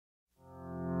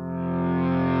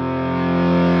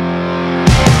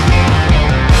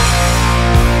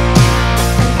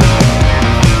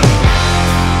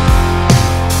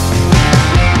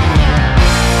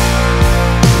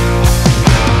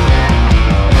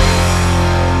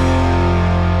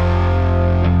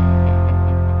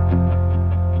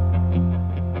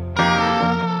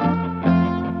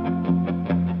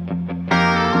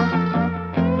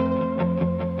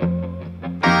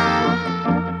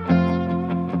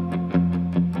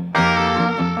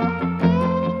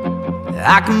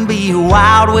I can be a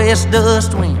Wild West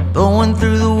dust wind blowing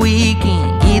through the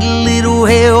weekend. Get a little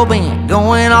hell-bent,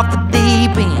 going off the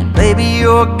deep end. Baby,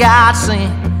 you're a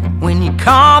godsend when you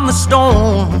calm the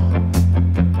storm.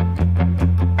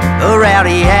 A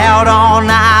rowdy out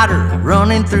all-nighter,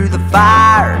 running through the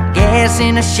fire. Gas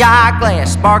in a shot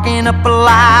glass, sparking up a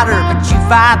lighter. But you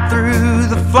fight through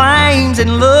the flames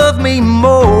and love me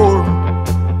more.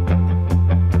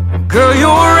 Girl,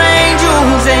 your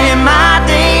angels and my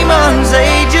demons,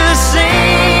 they just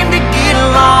seem to get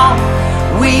along.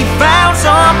 We found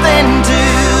something to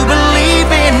believe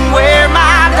in, where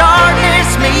my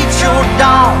darkness meets your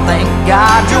dawn. Thank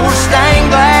God your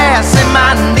stained glass and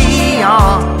my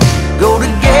neon go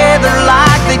together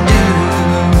like they do.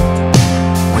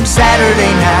 When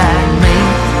Saturday night me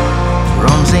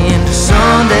runs into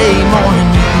Sunday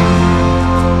morning you.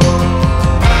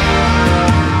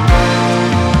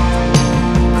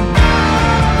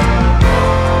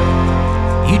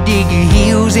 You dig your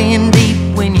heels in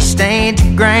deep when you stand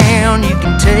your ground. You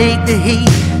can take the heat,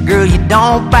 girl, you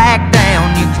don't back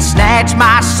down. You can snatch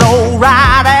my soul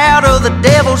right out of the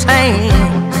devil's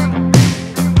hands.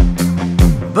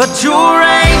 But your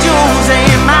angels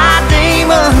and my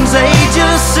demons, they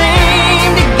just seem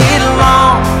to get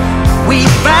along. We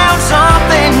found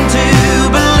something to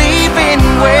believe in,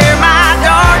 where my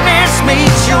darkness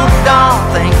meets your dawn.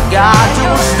 Thank God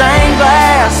your stained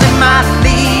glass and my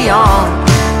neon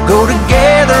go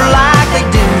together like they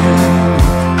do.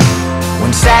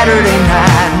 When Saturday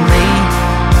night me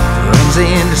runs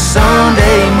into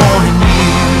Sunday morning you.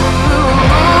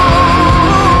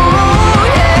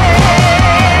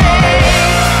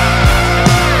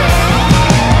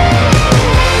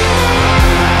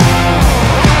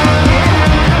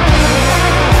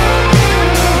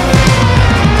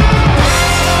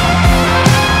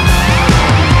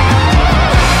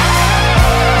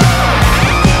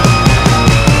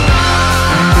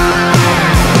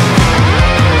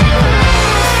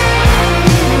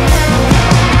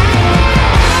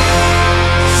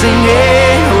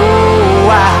 Singing, oh,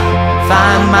 I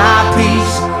find my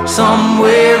peace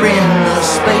somewhere in the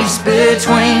space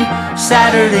between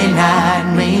Saturday night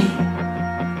me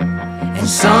and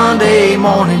Sunday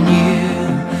morning you.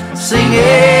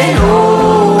 Singing,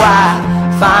 oh, I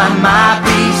find my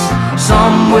peace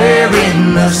somewhere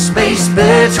in the space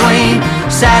between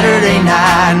Saturday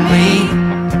night me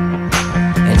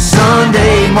and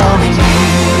Sunday morning you.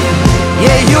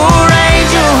 Yeah, your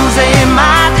angels and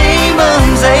my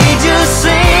demons, they just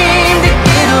seem to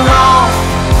get along.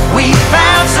 We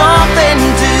found something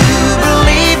to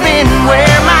believe in,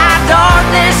 where my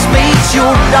darkness meets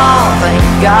your dawn. Thank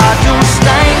God your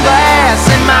stained glass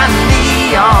and my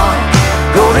neon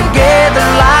go together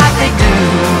like they do.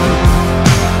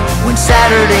 When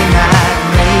Saturday night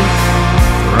me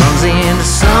runs into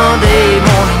Sunday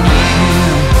morning you.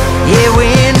 Yeah,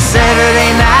 when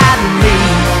Saturday night me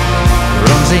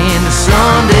runs into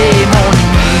Sunday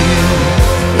morning you.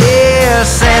 Yeah,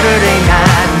 Saturday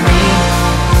night me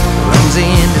runs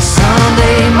into Sunday.